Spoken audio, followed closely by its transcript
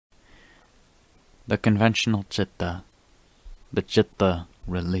The conventional Citta, the Citta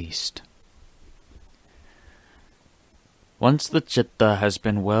released. Once the Citta has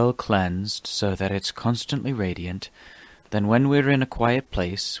been well cleansed so that it's constantly radiant, then when we're in a quiet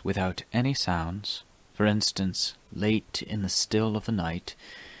place without any sounds, for instance, late in the still of the night,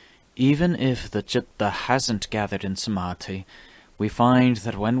 even if the Citta hasn't gathered in samadhi, we find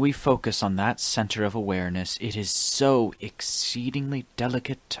that when we focus on that center of awareness, it is so exceedingly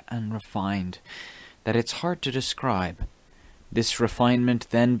delicate and refined that it's hard to describe. This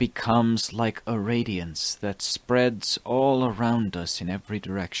refinement then becomes like a radiance that spreads all around us in every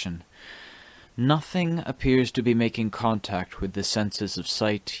direction. Nothing appears to be making contact with the senses of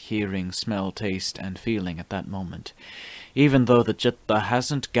sight, hearing, smell, taste, and feeling at that moment, even though the Citta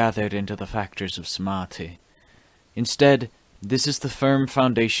hasn't gathered into the factors of samadhi. Instead, this is the firm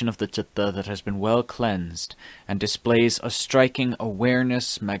foundation of the Citta that has been well cleansed and displays a striking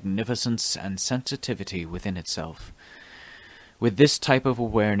awareness, magnificence, and sensitivity within itself. With this type of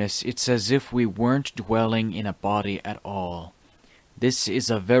awareness, it's as if we weren't dwelling in a body at all. This is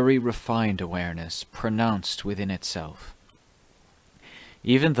a very refined awareness, pronounced within itself.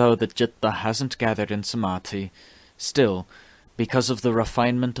 Even though the Citta hasn't gathered in samadhi, still, because of the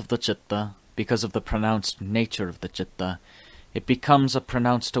refinement of the Citta, because of the pronounced nature of the Citta, it becomes a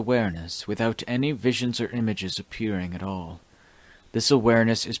pronounced awareness without any visions or images appearing at all. This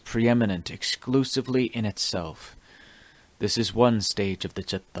awareness is preeminent exclusively in itself. This is one stage of the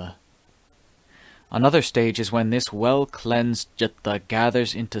Citta. Another stage is when this well-cleansed Citta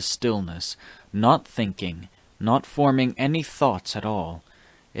gathers into stillness, not thinking, not forming any thoughts at all.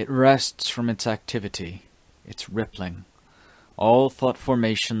 It rests from its activity, its rippling. All thought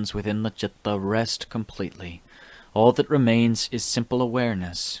formations within the Citta rest completely. All that remains is simple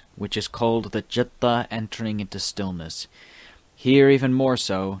awareness, which is called the Citta entering into stillness. Here, even more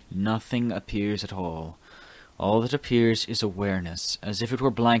so, nothing appears at all. All that appears is awareness, as if it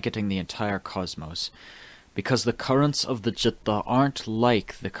were blanketing the entire cosmos, because the currents of the Citta aren't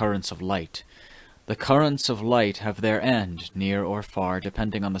like the currents of light. The currents of light have their end, near or far,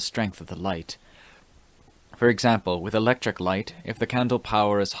 depending on the strength of the light. For example, with electric light, if the candle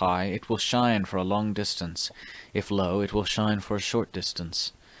power is high, it will shine for a long distance. If low, it will shine for a short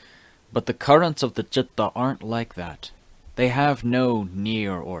distance. But the currents of the Citta aren't like that. They have no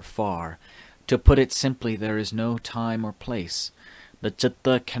near or far. To put it simply, there is no time or place. The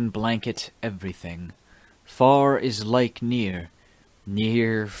Citta can blanket everything. Far is like near.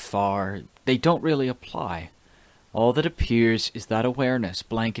 Near, far, they don't really apply. All that appears is that awareness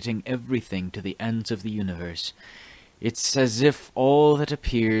blanketing everything to the ends of the universe. It's as if all that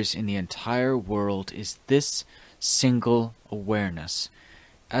appears in the entire world is this single awareness,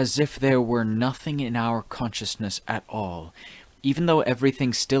 as if there were nothing in our consciousness at all, even though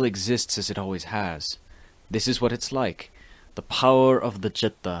everything still exists as it always has. This is what it's like, the power of the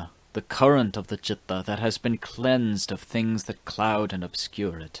Citta, the current of the Citta that has been cleansed of things that cloud and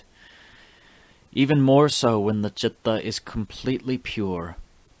obscure it. Even more so when the Citta is completely pure.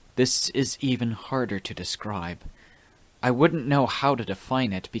 This is even harder to describe. I wouldn't know how to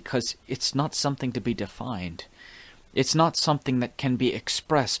define it because it's not something to be defined. It's not something that can be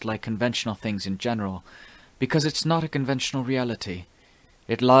expressed like conventional things in general, because it's not a conventional reality.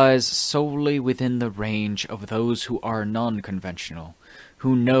 It lies solely within the range of those who are non-conventional,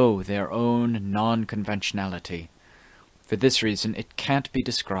 who know their own non-conventionality. For this reason, it can't be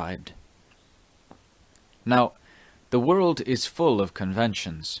described. Now, the world is full of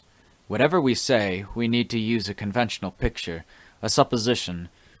conventions. Whatever we say, we need to use a conventional picture, a supposition,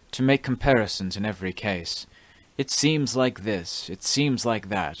 to make comparisons in every case. It seems like this, it seems like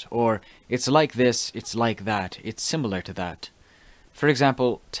that, or it's like this, it's like that, it's similar to that. For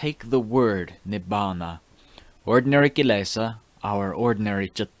example, take the word nibbana. Ordinary kilesa, our ordinary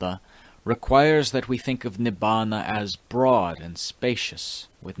Citta, requires that we think of nibbana as broad and spacious,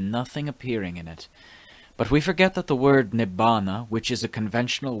 with nothing appearing in it. But we forget that the word nibbana, which is a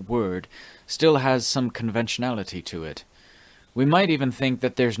conventional word, still has some conventionality to it. We might even think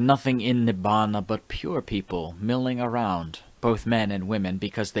that there's nothing in nibbana but pure people milling around, both men and women,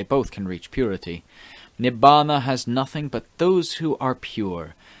 because they both can reach purity. Nibbana has nothing but those who are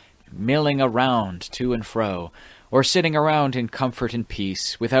pure, milling around to and fro, or sitting around in comfort and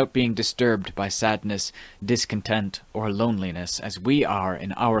peace, without being disturbed by sadness, discontent, or loneliness, as we are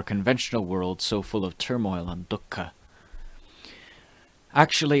in our conventional world so full of turmoil and dukkha.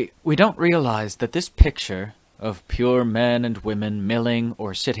 Actually, we don't realize that this picture of pure men and women milling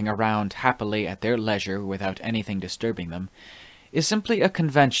or sitting around happily at their leisure without anything disturbing them, is simply a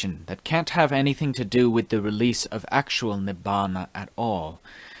convention that can't have anything to do with the release of actual nibbana at all,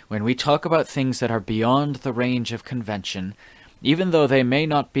 When we talk about things that are beyond the range of convention, even though they may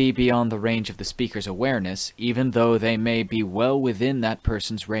not be beyond the range of the speaker's awareness, even though they may be well within that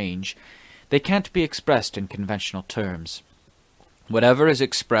person's range, they can't be expressed in conventional terms. Whatever is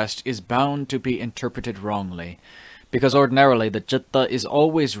expressed is bound to be interpreted wrongly, because ordinarily the citta is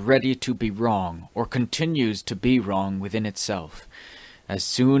always ready to be wrong, or continues to be wrong within itself. As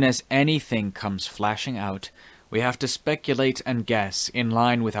soon as anything comes flashing out, we have to speculate and guess in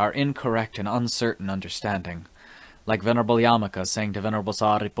line with our incorrect and uncertain understanding. Like Venerable Yamaka saying to Venerable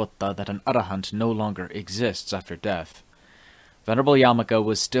Sariputta that an arahant no longer exists after death. Venerable Yamaka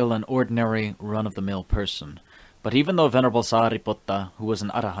was still an ordinary, run-of-the-mill person, but even though Venerable Sariputta, who was an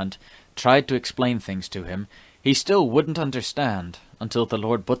arahant, tried to explain things to him, he still wouldn't understand until the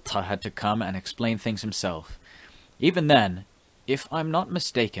Lord Buddha had to come and explain things himself. Even then, if I'm not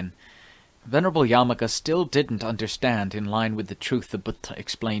mistaken, Venerable Yamaka still didn't understand in line with the truth the Buddha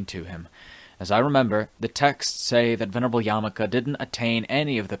explained to him. As I remember, the texts say that Venerable Yamaka didn't attain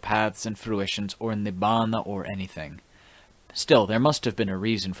any of the paths and fruitions or nibbana or anything. Still, there must have been a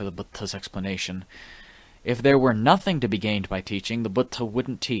reason for the Buddha's explanation. If there were nothing to be gained by teaching, the Buddha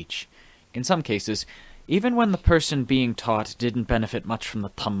wouldn't teach. In some cases, even when the person being taught didn't benefit much from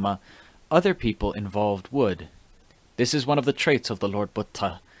the Dhamma, other people involved would. This is one of the traits of the Lord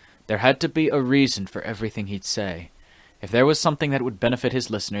Buddha. There had to be a reason for everything he'd say. If there was something that would benefit his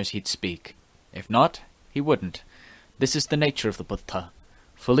listeners, he'd speak. If not, he wouldn't. This is the nature of the Buddha.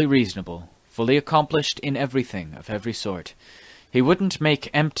 Fully reasonable, fully accomplished in everything of every sort. He wouldn't make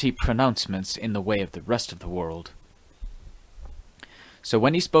empty pronouncements in the way of the rest of the world. So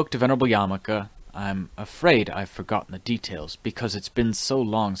when he spoke to Venerable Yamaka, I'm afraid I've forgotten the details, because it's been so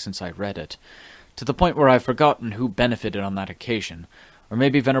long since I read it, to the point where I've forgotten who benefited on that occasion, or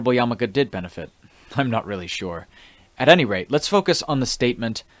maybe Venerable Yamaka did benefit. I'm not really sure. At any rate, let's focus on the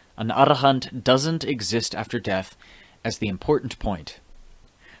statement, an arahant doesn't exist after death, as the important point.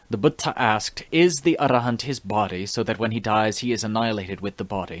 The Buddha asked, is the arahant his body, so that when he dies he is annihilated with the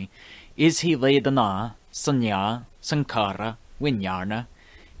body? Is he Vedana, Sanya, Sankara, Vijnana?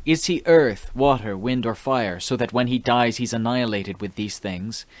 Is he earth, water, wind, or fire, so that when he dies he's annihilated with these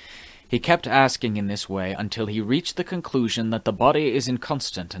things? He kept asking in this way until he reached the conclusion that the body is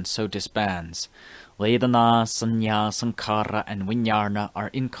inconstant and so disbands. Vedana, Sanya, Sankara, and Vijnana are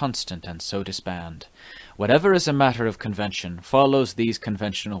inconstant and so disband. Whatever is a matter of convention follows these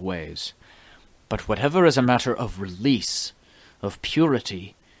conventional ways. But whatever is a matter of release, of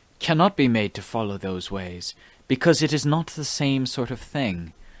purity, cannot be made to follow those ways, because it is not the same sort of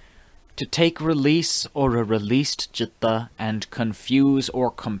thing. To take release or a released citta and confuse or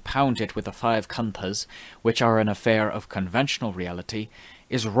compound it with the 5 khandhas, which are an affair of conventional reality,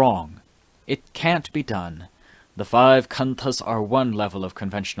 is wrong. It can't be done. The 5 khandhas are one level of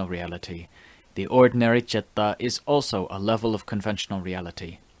conventional reality. The ordinary citta is also a level of conventional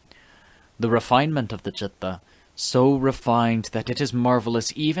reality. The refinement of the citta, so refined that it is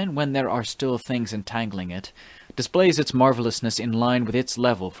marvelous even when there are still things entangling it, displays its marvelousness in line with its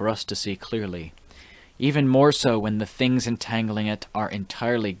level for us to see clearly. Even more so when the things entangling it are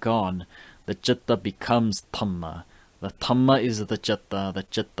entirely gone, the citta becomes Dhamma. The Dhamma is the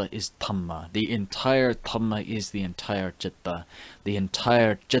citta is Dhamma. The entire Dhamma is the entire citta. The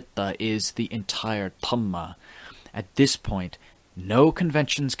entire citta is the entire Dhamma. At this point, no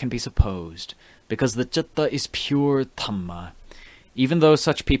conventions can be supposed, because the citta is pure Dhamma. Even though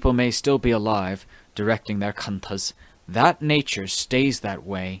such people may still be alive, directing their khandhas, that nature stays that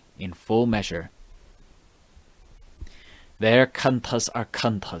way in full measure. Their khandhas are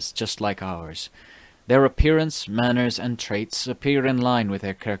khandhas, just like ours. Their appearance, manners, and traits appear in line with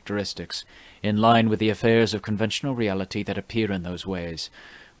their characteristics, in line with the affairs of conventional reality that appear in those ways,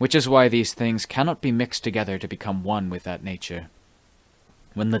 which is why these things cannot be mixed together to become one with that nature.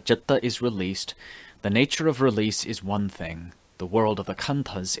 When the citta is released, the nature of release is one thing. The world of the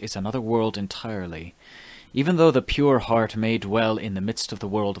khandhas is another world entirely. Even though the pure heart may dwell in the midst of the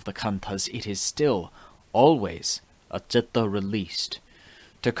world of the khandhas, it is still, always, a citta released.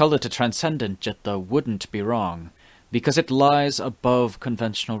 To call it a transcendent citta wouldn't be wrong, because it lies above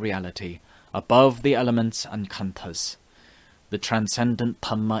conventional reality, above the elements and khandhas. The transcendent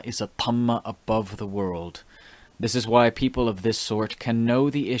Dhamma is a Dhamma above the world. This is why people of this sort can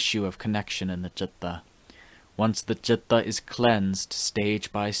know the issue of connection in the citta. Once the citta is cleansed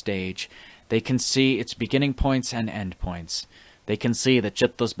stage by stage, they can see its beginning points and end points. They can see the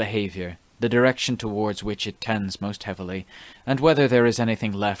citta's behavior, the direction towards which it tends most heavily, and whether there is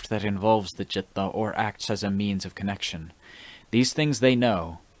anything left that involves the citta or acts as a means of connection. These things they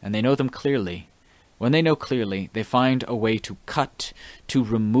know, and they know them clearly, When they know clearly, they find a way to cut, to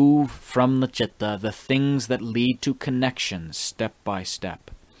remove from the Citta the things that lead to connection step by step.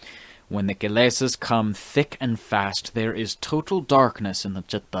 When the kilesas come thick and fast, there is total darkness in the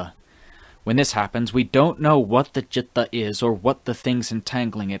Citta. When this happens, we don't know what the Citta is or what the things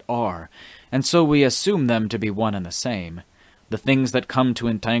entangling it are, and so we assume them to be one and the same. The things that come to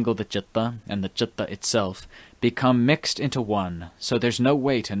entangle the Citta and the Citta itself become mixed into one, so there's no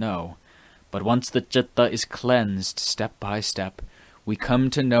way to know. But once the Citta is cleansed step by step, we come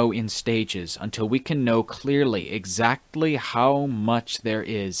to know in stages until we can know clearly exactly how much there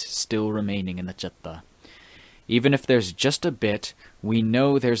is still remaining in the Citta. Even if there's just a bit, we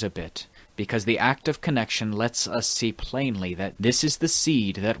know there's a bit, because the act of connection lets us see plainly that this is the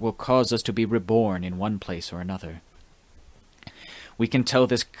seed that will cause us to be reborn in one place or another. We can tell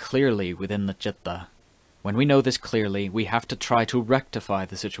this clearly within the Citta. When we know this clearly, we have to try to rectify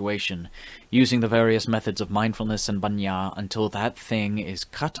the situation, using the various methods of mindfulness and banya until that thing is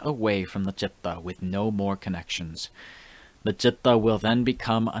cut away from the Citta with no more connections. The Citta will then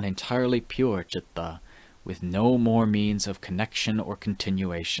become an entirely pure Citta, with no more means of connection or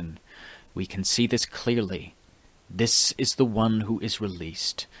continuation. We can see this clearly. This is the one who is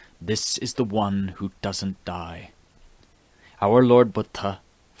released. This is the one who doesn't die. Our Lord Buddha,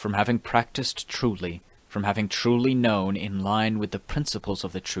 from having practiced truly, from having truly known in line with the principles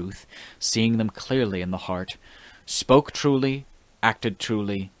of the truth, seeing them clearly in the heart, spoke truly, acted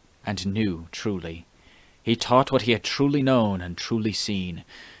truly, and knew truly. He taught what he had truly known and truly seen,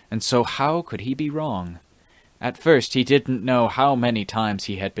 and so how could he be wrong? At first he didn't know how many times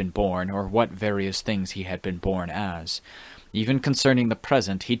he had been born, or what various things he had been born as. Even concerning the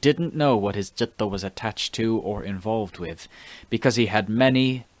present, he didn't know what his Citta was attached to or involved with, because he had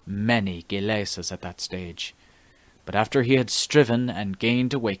many kilesas at that stage. But after he had striven and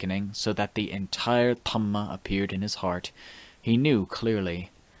gained awakening, so that the entire Dhamma appeared in his heart, he knew clearly.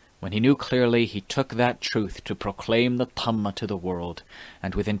 When he knew clearly, he took that truth to proclaim the Dhamma to the world,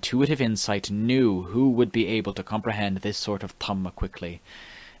 and with intuitive insight knew who would be able to comprehend this sort of Dhamma quickly,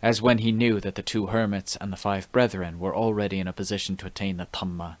 as when he knew that the 2 hermits and the 5 brethren were already in a position to attain the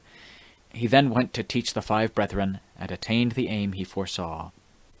Dhamma. He then went to teach the 5 brethren, and attained the aim he foresaw.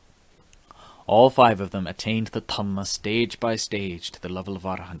 All 5 of them attained the Dhamma stage by stage to the level of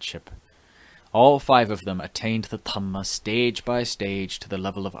arahantship. All 5 of them attained the Dhamma stage by stage to the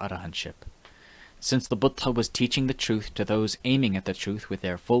level of arahantship. Since the Buddha was teaching the truth to those aiming at the truth with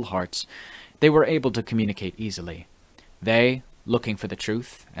their full hearts, they were able to communicate easily. They, looking for the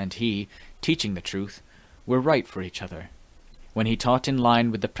truth, and he, teaching the truth, were right for each other. When he taught in line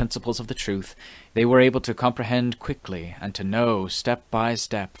with the principles of the truth, they were able to comprehend quickly and to know step by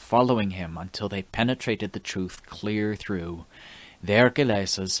step, following him until they penetrated the truth clear through. Their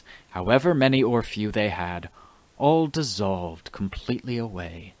kilesas, however many or few they had, all dissolved completely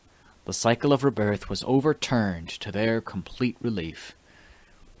away. The cycle of rebirth was overturned to their complete relief.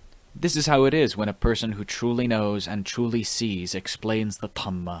 This is how it is when a person who truly knows and truly sees explains the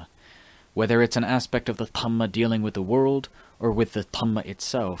Dhamma. Whether it's an aspect of the Dhamma dealing with the world or with the Dhamma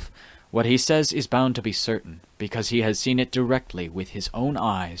itself, what he says is bound to be certain, because he has seen it directly with his own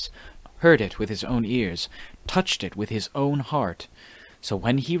eyes, heard it with his own ears, touched it with his own heart. So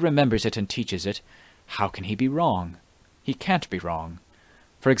when he remembers it and teaches it, how can he be wrong? He can't be wrong.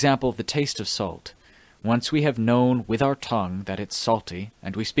 For example, the taste of salt. Once we have known with our tongue that it's salty,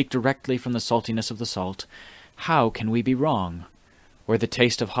 and we speak directly from the saltiness of the salt, how can we be wrong? Or the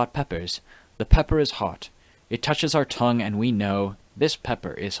taste of hot peppers. The pepper is hot. It touches our tongue and we know this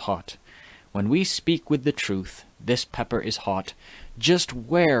pepper is hot. When we speak with the truth, this pepper is hot. Just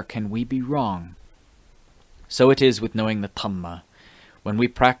where can we be wrong? So it is with knowing the Dhamma. When we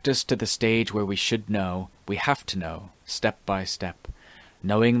practice to the stage where we should know, we have to know, step by step.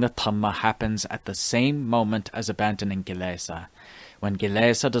 Knowing the Dhamma happens at the same moment as abandoning kilesa. When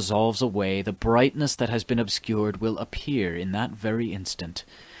kilesa dissolves away, the brightness that has been obscured will appear in that very instant.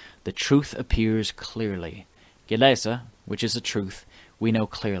 The truth appears clearly. Kilesa, which is a truth, we know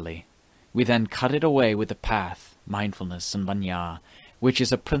clearly. We then cut it away with the path, mindfulness and banya, which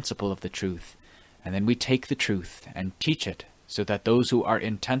is a principle of the truth, and then we take the truth and teach it so that those who are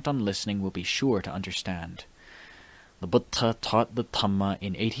intent on listening will be sure to understand. The Buddha taught the Dhamma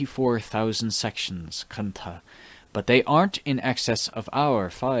in 84,000 sections, kantha, but they aren't in excess of our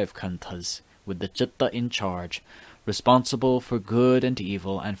 5 kanthas, with the Citta in charge, responsible for good and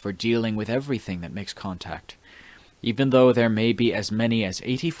evil and for dealing with everything that makes contact. Even though there may be as many as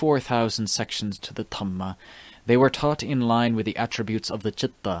 84,000 sections to the Dhamma, they were taught in line with the attributes of the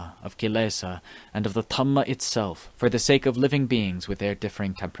Citta, of kilesa, and of the Dhamma itself, for the sake of living beings with their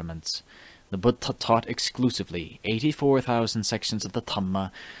differing temperaments. The Buddha taught exclusively 84,000 sections of the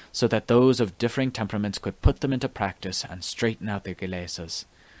Dhamma, so that those of differing temperaments could put them into practice and straighten out their kilesas.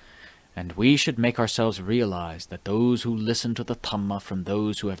 And we should make ourselves realize that those who listen to the Dhamma from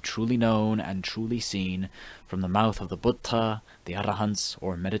those who have truly known and truly seen, from the mouth of the Buddha, the Arahants,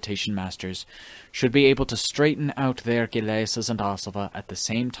 or meditation masters, should be able to straighten out their kilesas and asava at the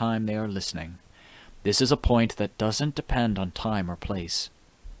same time they are listening. This is a point that doesn't depend on time or place.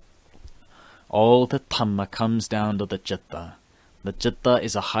 All the Dhamma comes down to the Citta. The Citta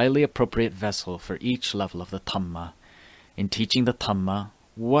is a highly appropriate vessel for each level of the Dhamma. In teaching the Dhamma,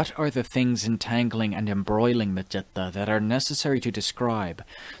 what are the things entangling and embroiling the Citta that are necessary to describe,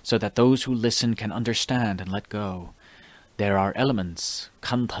 so that those who listen can understand and let go? There are elements,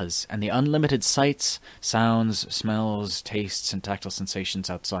 khandhas, and the unlimited sights, sounds, smells, tastes, and tactile sensations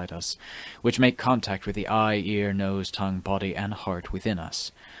outside us, which make contact with the eye, ear, nose, tongue, body, and heart within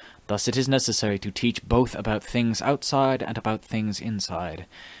us. Thus it is necessary to teach both about things outside and about things inside,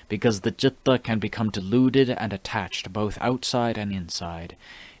 because the Citta can become deluded and attached both outside and inside.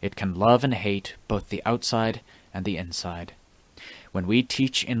 It can love and hate both the outside and the inside. When we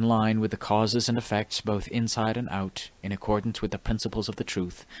teach in line with the causes and effects both inside and out, in accordance with the principles of the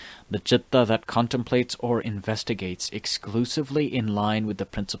truth, the Citta that contemplates or investigates exclusively in line with the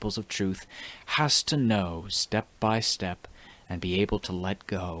principles of truth has to know step by step and be able to let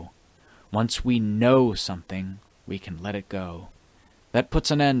go. Once we know something, we can let it go. That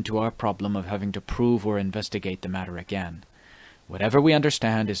puts an end to our problem of having to prove or investigate the matter again. Whatever we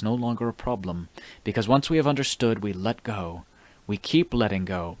understand is no longer a problem, because once we have understood, we let go. We keep letting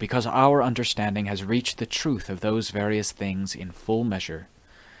go, because our understanding has reached the truth of those various things in full measure.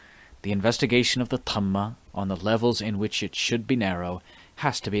 The investigation of the Dhamma, on the levels in which it should be narrow,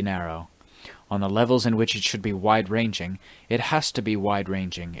 has to be narrow. On the levels in which it should be wide-ranging, it has to be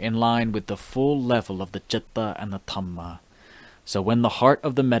wide-ranging, in line with the full level of the Citta and the Dhamma. So when the heart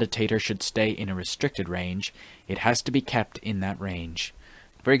of the meditator should stay in a restricted range, it has to be kept in that range.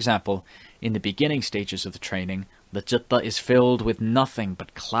 For example, in the beginning stages of the training, the Citta is filled with nothing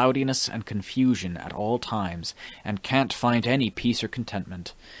but cloudiness and confusion at all times, and can't find any peace or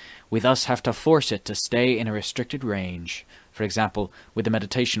contentment. We thus have to force it to stay in a restricted range, for example, with the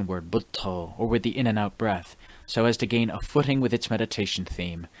meditation word Buddha, or with the in-and-out breath, so as to gain a footing with its meditation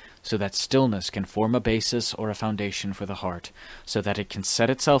theme, so that stillness can form a basis or a foundation for the heart, so that it can set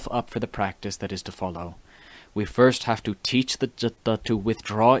itself up for the practice that is to follow. We first have to teach the Citta to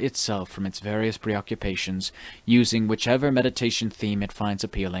withdraw itself from its various preoccupations, using whichever meditation theme it finds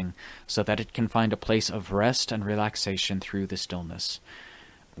appealing, so that it can find a place of rest and relaxation through the stillness.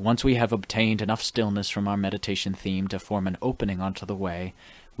 Once we have obtained enough stillness from our meditation theme to form an opening onto the way,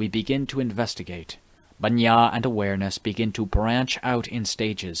 we begin to investigate. Panya and awareness begin to branch out in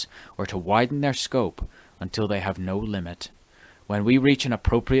stages, or to widen their scope, until they have no limit. When we reach an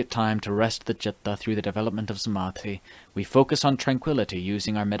appropriate time to rest the Citta through the development of samadhi, we focus on tranquility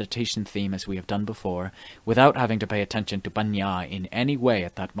using our meditation theme as we have done before, without having to pay attention to panya in any way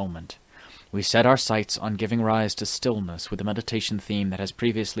at that moment. We set our sights on giving rise to stillness with the meditation theme that has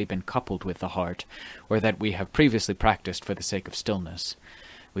previously been coupled with the heart, or that we have previously practiced for the sake of stillness.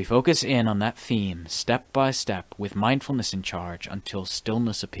 We focus in on that theme, step by step, with mindfulness in charge, until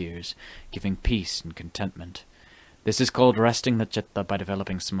stillness appears, giving peace and contentment. This is called resting the Citta by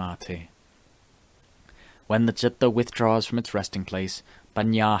developing samadhi. When the Citta withdraws from its resting place,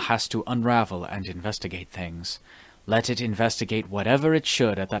 Panya has to unravel and investigate things. Let it investigate whatever it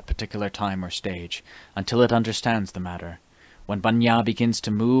should at that particular time or stage, until it understands the matter. When Panya begins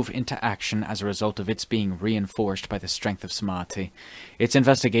to move into action as a result of its being reinforced by the strength of samadhi, its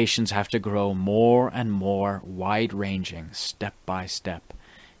investigations have to grow more and more wide-ranging, step by step.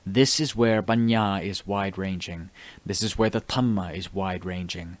 This is where Panya is wide-ranging. This is where the Dhamma is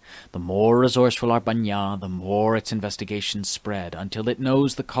wide-ranging. The more resourceful our Panya, the more its investigations spread, until it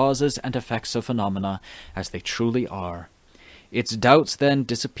knows the causes and effects of phenomena as they truly are. Its doubts then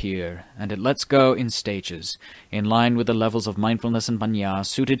disappear, and it lets go in stages, in line with the levels of mindfulness and Panya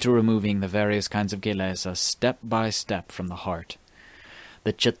suited to removing the various kinds of kilesa step by step from the heart.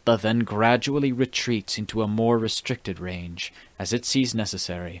 The Citta then gradually retreats into a more restricted range, as it sees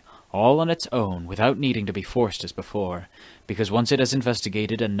necessary, all on its own, without needing to be forced as before, because once it has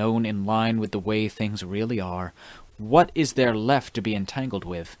investigated and known in line with the way things really are, what is there left to be entangled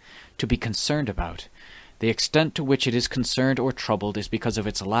with, to be concerned about? The extent to which it is concerned or troubled is because of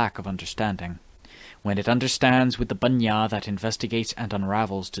its lack of understanding. When it understands with the banya that investigates and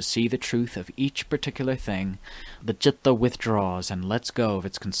unravels to see the truth of each particular thing, the citta withdraws and lets go of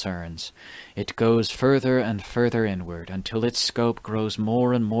its concerns. It goes further and further inward until its scope grows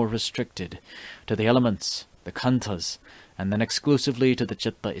more and more restricted to the elements, the khandhas, and then exclusively to the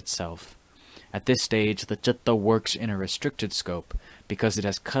citta itself. At this stage, the citta works in a restricted scope because it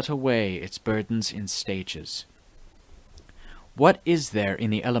has cut away its burdens in stages. What is there in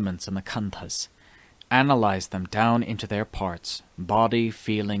the elements and the khandhas? Analyze them down into their parts, body,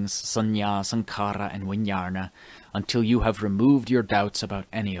 feelings, sanya, sankhara, and vijnana, until you have removed your doubts about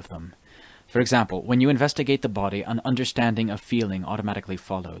any of them. For example, when you investigate the body, an understanding of feeling automatically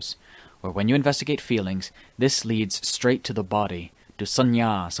follows. Or when you investigate feelings, this leads straight to the body, to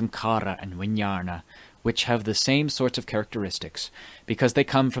sanya, sankhara, and vijnana, which have the same sorts of characteristics, because they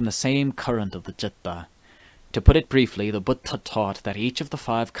come from the same current of the citta. To put it briefly, the Buddha taught that each of the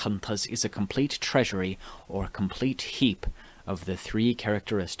 5 khandhas is a complete treasury or a complete heap of the 3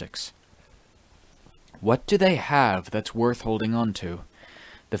 characteristics. What do they have that's worth holding on to?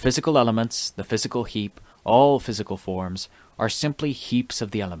 The physical elements, the physical heap, all physical forms, are simply heaps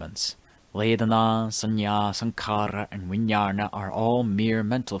of the elements. Vedana, sanya, sankhara, and vijnana are all mere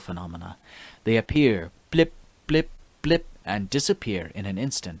mental phenomena. They appear, blip, blip, blip, and disappear in an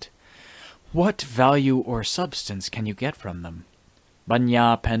instant. What value or substance can you get from them?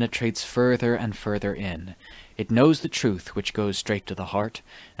 Banya penetrates further and further in. It knows the truth which goes straight to the heart,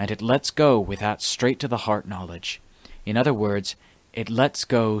 and it lets go with that straight to the heart knowledge. In other words, it lets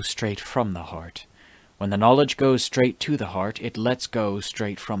go straight from the heart. When the knowledge goes straight to the heart, it lets go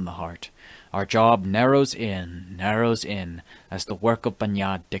straight from the heart. Our job narrows in, as the work of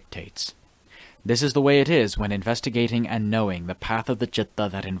Banya dictates. This is the way it is when investigating and knowing the path of the citta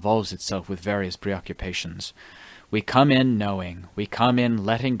that involves itself with various preoccupations. We come in knowing, we come in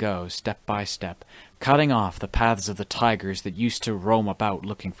letting go step by step, cutting off the paths of the tigers that used to roam about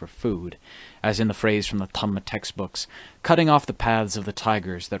looking for food, as in the phrase from the Dhamma textbooks, cutting off the paths of the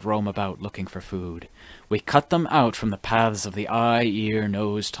tigers that roam about looking for food. We cut them out from the paths of the eye, ear,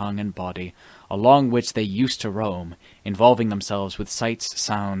 nose, tongue, and body, along which they used to roam, involving themselves with sights,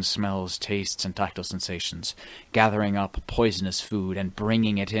 sounds, smells, tastes, and tactile sensations, gathering up poisonous food and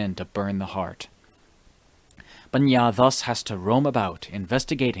bringing it in to burn the heart. Banya thus has to roam about,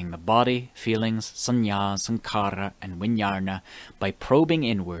 investigating the body, feelings, sanya, sankhara, and vijnana by probing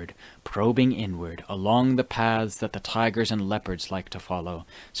inward, along the paths that the tigers and leopards like to follow,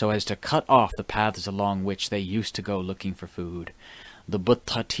 so as to cut off the paths along which they used to go looking for food. The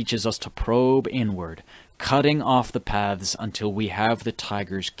Buddha teaches us to probe inward, cutting off the paths until we have the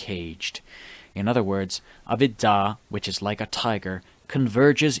tigers caged. In other words, avidya, which is like a tiger,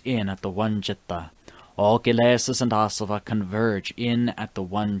 converges in at the one citta. All kilesas and asava converge in at the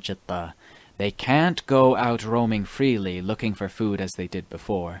one citta. They can't go out roaming freely looking for food as they did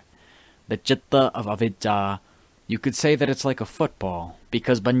before. The citta of avidya, you could say that it's like a football,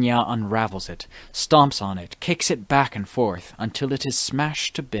 because Banya unravels it, stomps on it, kicks it back and forth, until it is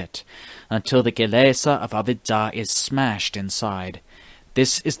smashed to bit, until the kilesa of avidya is smashed inside.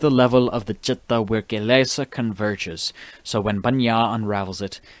 This is the level of the citta where kilesa converges, so when Banya unravels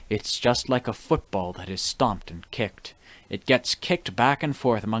it, it's just like a football that is stomped and kicked. It gets kicked back and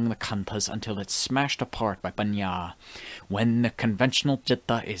forth among the khandhas until it's smashed apart by Banya. When the conventional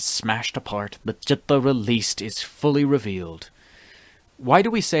citta is smashed apart, the citta released is fully revealed. Why do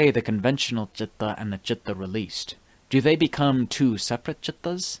we say the conventional citta and the citta released? Do they become 2 separate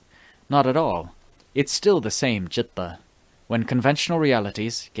cittas? Not at all. It's still the same citta. When conventional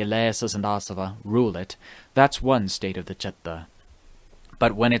realities, kilesas and asava, rule it, that's one state of the citta.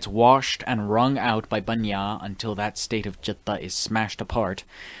 But when it's washed and wrung out by Banya until that state of citta is smashed apart,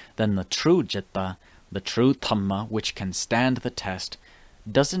 then the true citta, the true Dhamma which can stand the test,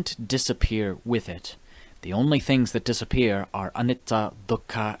 doesn't disappear with it. The only things that disappear are anicca,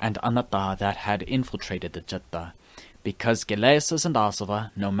 dukkha, and anatta that had infiltrated the citta, because kilesas and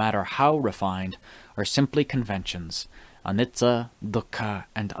asava, no matter how refined, are simply conventions, anicca, dukkha,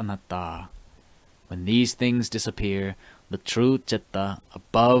 and anatta. When these things disappear, the true citta,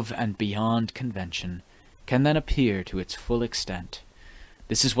 above and beyond convention, can then appear to its full extent.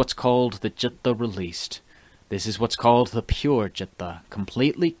 This is what's called the citta released. This is what's called the pure citta,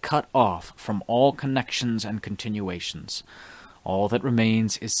 completely cut off from all connections and continuations. All that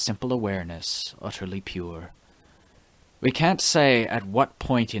remains is simple awareness, utterly pure. We can't say at what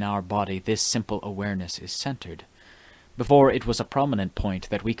point in our body this simple awareness is centered. Before, it was a prominent point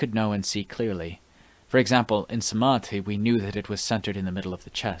that we could know and see clearly. For example, in samadhi, we knew that it was centered in the middle of the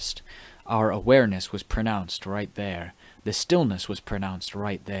chest. Our awareness was pronounced right there. The stillness was pronounced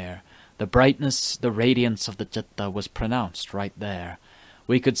right there. The brightness, the radiance of the Citta was pronounced right there.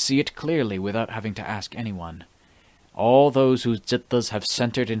 We could see it clearly without having to ask anyone. All those whose Cittas have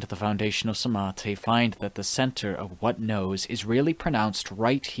centered into the foundation of Samadhi find that the center of what knows is really pronounced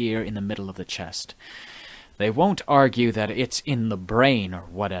right here in the middle of the chest. They won't argue that it's in the brain or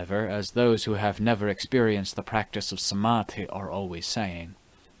whatever, as those who have never experienced the practice of Samadhi are always saying.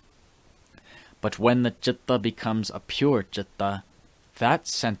 But when the Citta becomes a pure Citta, that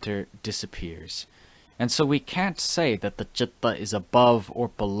center disappears. And so we can't say that the Citta is above or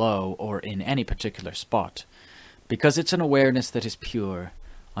below or in any particular spot, because it's an awareness that is pure,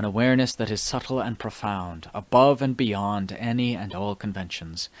 an awareness that is subtle and profound, above and beyond any and all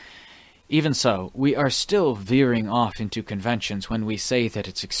conventions. Even so, we are still veering off into conventions when we say that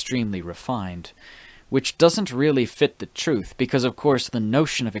it's extremely refined, which doesn't really fit the truth, because of course the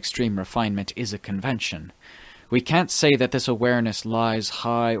notion of extreme refinement is a convention. We can't say that this awareness lies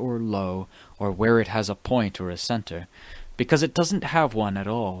high or low, or where it has a point or a center, because it doesn't have one at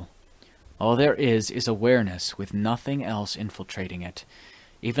all. All there is awareness with nothing else infiltrating it.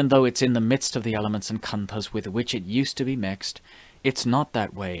 Even though it's in the midst of the elements and khandhas with which it used to be mixed, it's not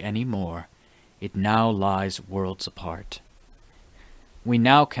that way anymore. It now lies worlds apart. We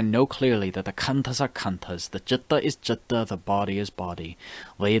now can know clearly that the khandhas are khandhas, the Citta is Citta, the body is body.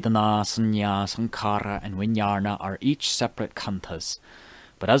 Vedana, Sanya, Sankhara, and Vijnana are each separate khandhas.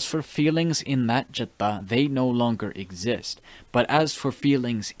 But as for feelings in that Citta, they no longer exist. But as for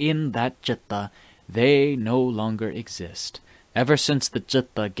feelings in that Citta, they no longer exist, ever since the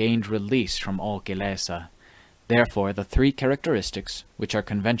Citta gained release from all kilesa. Therefore, the three characteristics, which are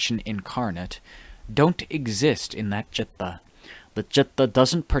convention incarnate, don't exist in that Citta. The Citta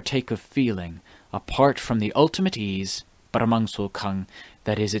doesn't partake of feeling, apart from the ultimate ease, Paramangsulkhang,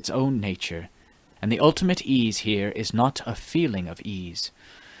 that is its own nature. And the ultimate ease here is not a feeling of ease.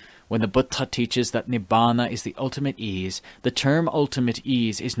 When the Buddha teaches that Nibbana is the ultimate ease, the term ultimate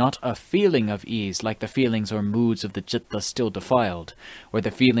ease is not a feeling of ease like the feelings or moods of the Citta still defiled, or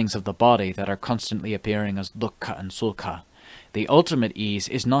the feelings of the body that are constantly appearing as dukkha and sukha. The ultimate ease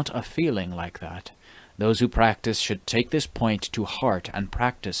is not a feeling like that. Those who practice should take this point to heart and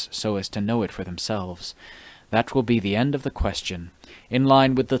practice so as to know it for themselves. That will be the end of the question, in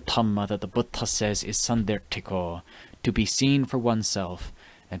line with the Dhamma that the Buddha says is sandirtiko, to be seen for oneself,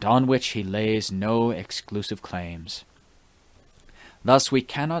 and on which he lays no exclusive claims. Thus we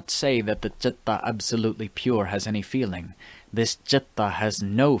cannot say that the Citta absolutely pure has any feeling. This Citta has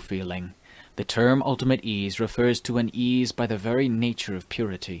no feeling. The term ultimate ease refers to an ease by the very nature of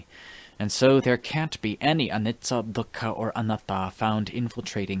purity, and so there can't be any anicca, dukkha, or anatta found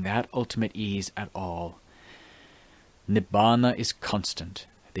infiltrating that ultimate ease at all. Nibbana is constant.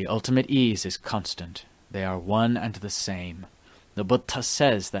 The ultimate ease is constant. They are one and the same. The Buddha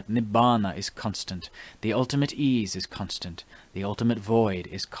says that Nibbana is constant. The ultimate ease is constant. The ultimate void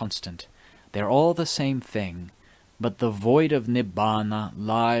is constant. They're all the same thing, but the void of Nibbana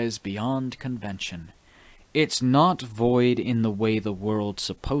lies beyond convention. It's not void in the way the world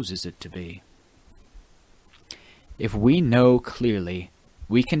supposes it to be. If we know clearly,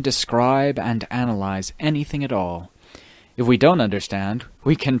 we can describe and analyze anything at all. If we don't understand,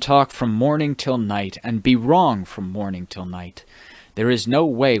 we can talk from morning till night and be wrong from morning till night. There is no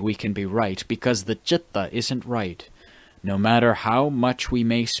way we can be right because the Citta isn't right. No matter how much we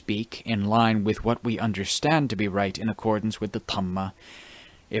may speak in line with what we understand to be right in accordance with the Dhamma,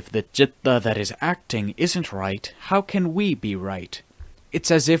 if the Citta that is acting isn't right, how can we be right?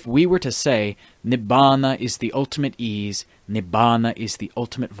 It's as if we were to say, Nibbana is the ultimate ease, Nibbana is the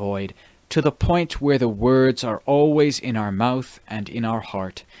ultimate void, to the point where the words are always in our mouth and in our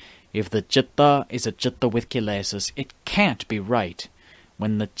heart. If the Citta is a Citta with kilesas, it can't be right.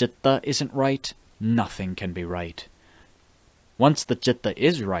 When the Citta isn't right, nothing can be right. Once the Citta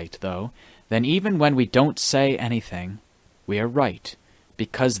is right, though, then even when we don't say anything, we are right,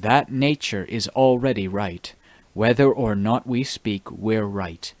 because that nature is already right. Whether or not we speak, we're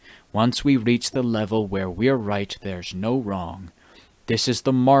right. Once we reach the level where we're right, there's no wrong. This is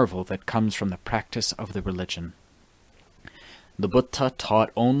the marvel that comes from the practice of the religion. The Buddha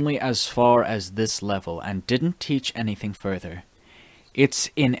taught only as far as this level and didn't teach anything further. It's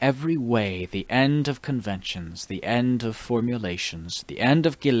in every way the end of conventions, the end of formulations, the end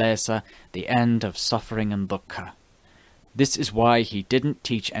of kilesa, the end of suffering and dukkha. This is why he didn't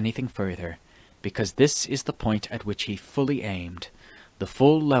teach anything further, because this is the point at which he fully aimed, the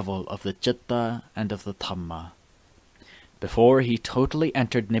full level of the Citta and of the Dhamma. Before he totally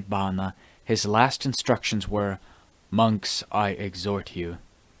entered Nibbana, his last instructions were, "Monks, I exhort you.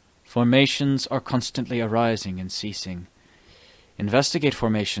 Formations are constantly arising and ceasing. Investigate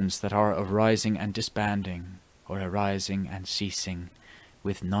formations that are arising and disbanding, or arising and ceasing,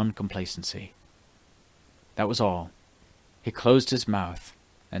 with non-complacency. That was all. He closed his mouth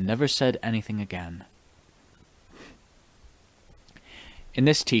and never said anything again. In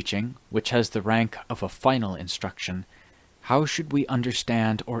this teaching, which has the rank of a final instruction, how should we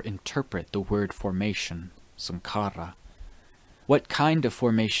understand or interpret the word formation, sankhara? What kind of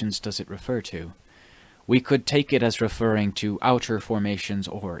formations does it refer to? We could take it as referring to outer formations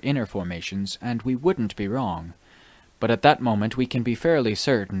or inner formations, and we wouldn't be wrong. But at that moment we can be fairly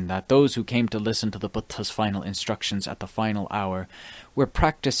certain that those who came to listen to the Buddha's final instructions at the final hour were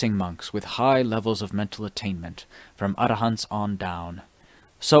practicing monks with high levels of mental attainment, from arahants on down.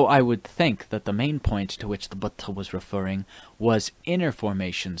 So I would think that the main point to which the Buddha was referring was inner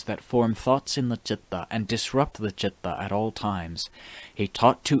formations that form thoughts in the citta and disrupt the citta at all times. He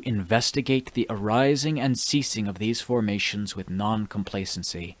taught to investigate the arising and ceasing of these formations with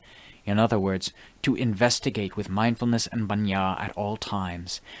non-complacency. In other words, to investigate with mindfulness and panya at all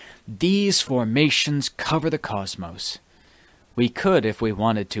times. These formations cover the cosmos. We could, if we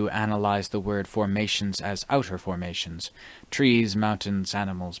wanted to, analyze the word formations as outer formations, trees, mountains,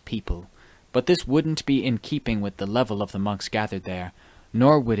 animals, people, but this wouldn't be in keeping with the level of the monks gathered there,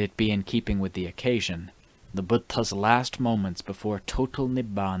 nor would it be in keeping with the occasion, the Buddha's last moments before total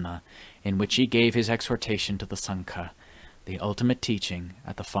nibbana, in which he gave his exhortation to the Sangha, the ultimate teaching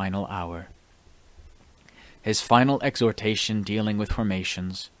at the final hour. His final exhortation dealing with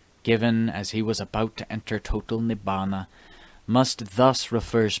formations, given as he was about to enter total nibbana, must thus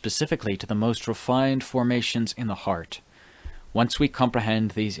refer specifically to the most refined formations in the heart. Once we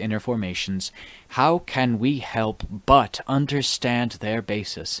comprehend these inner formations, how can we help but understand their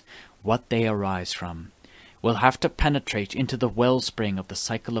basis, what they arise from? We'll have to penetrate into the wellspring of the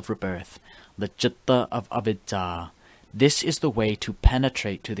cycle of rebirth, the citta of avidya. This is the way to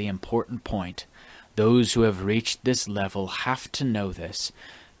penetrate to the important point. Those who have reached this level have to know this.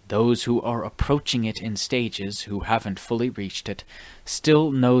 Those who are approaching it in stages, who haven't fully reached it, still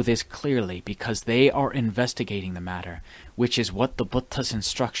know this clearly because they are investigating the matter, which is what the Buddha's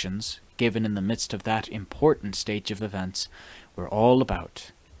instructions, given in the midst of that important stage of events, were all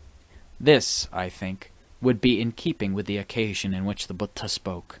about. This, I think, would be in keeping with the occasion in which the Buddha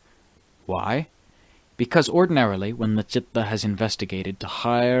spoke. Why? Because ordinarily, when the citta has investigated to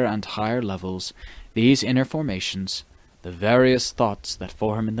higher and higher levels, these inner formations, the various thoughts that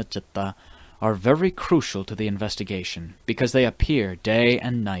form in the citta, are very crucial to the investigation, because they appear day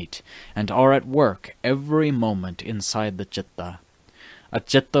and night, and are at work every moment inside the citta. A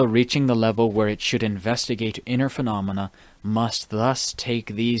citta reaching the level where it should investigate inner phenomena must thus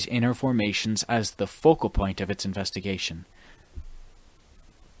take these inner formations as the focal point of its investigation.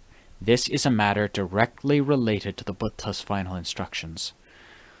 This is a matter directly related to the Buddha's final instructions.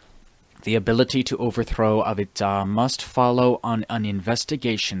 The ability to overthrow avidya must follow on an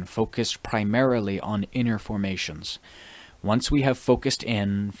investigation focused primarily on inner formations. Once we have focused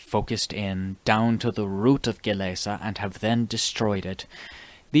in, down to the root of kilesa and have then destroyed it,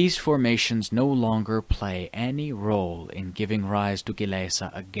 these formations no longer play any role in giving rise to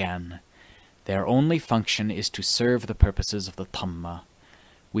kilesa again. Their only function is to serve the purposes of the Dhamma.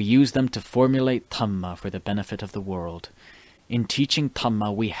 We use them to formulate Dhamma for the benefit of the world. In teaching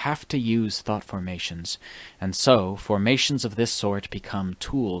Dhamma, we have to use thought formations, and so formations of this sort become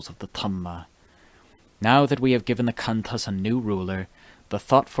tools of the Dhamma. Now that we have given the khandhas a new ruler, the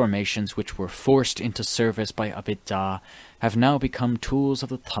thought formations which were forced into service by avidya have now become tools of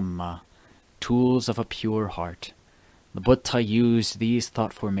the Dhamma, tools of a pure heart. The Buddha used these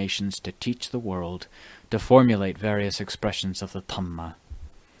thought formations to teach the world, to formulate various expressions of the Dhamma.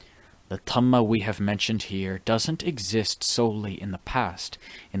 The Dhamma we have mentioned here doesn't exist solely in the past,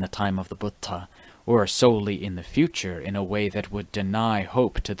 in the time of the Buddha, or solely in the future in a way that would deny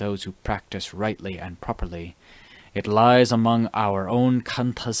hope to those who practice rightly and properly. It lies among our own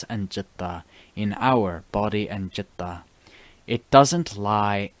khandhas and citta, in our body and citta. It doesn't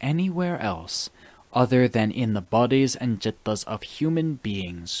lie anywhere else other than in the bodies and cittas of human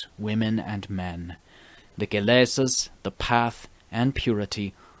beings, women and men. The kilesas, the path, and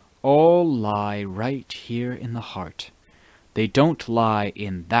purity all lie right here in the heart. They don't lie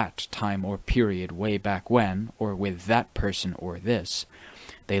in that time or period way back when, or with that person or this.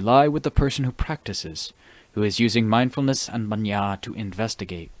 They lie with the person who practices, who is using mindfulness and panya to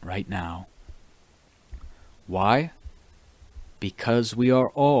investigate right now. Why? Because we are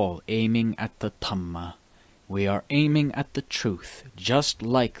all aiming at the Dhamma. We are aiming at the truth, just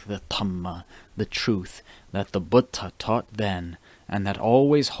like the Dhamma, the truth that the Buddha taught then, and that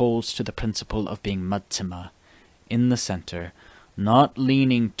always holds to the principle of being madhyama, in the center, not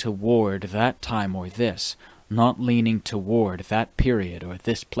leaning toward that time or this, not leaning toward that period or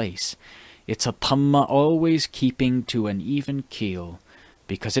this place. It's a Dhamma always keeping to an even keel,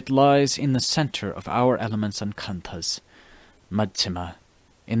 because it lies in the center of our elements and khanthas. Madhyama,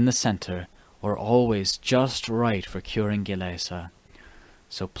 in the center, or always just right for curing kilesa.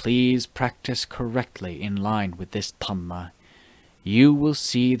 So please practice correctly in line with this Dhamma. You will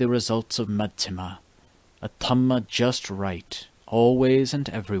see the results of Madhyama, a Dhamma just right, always and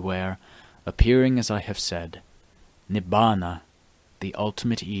everywhere, appearing as I have said. Nibbana, the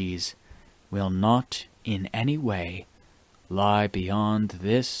ultimate ease, will not in any way lie beyond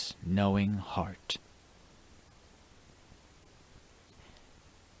this knowing heart.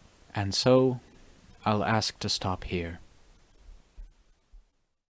 And so I'll ask to stop here.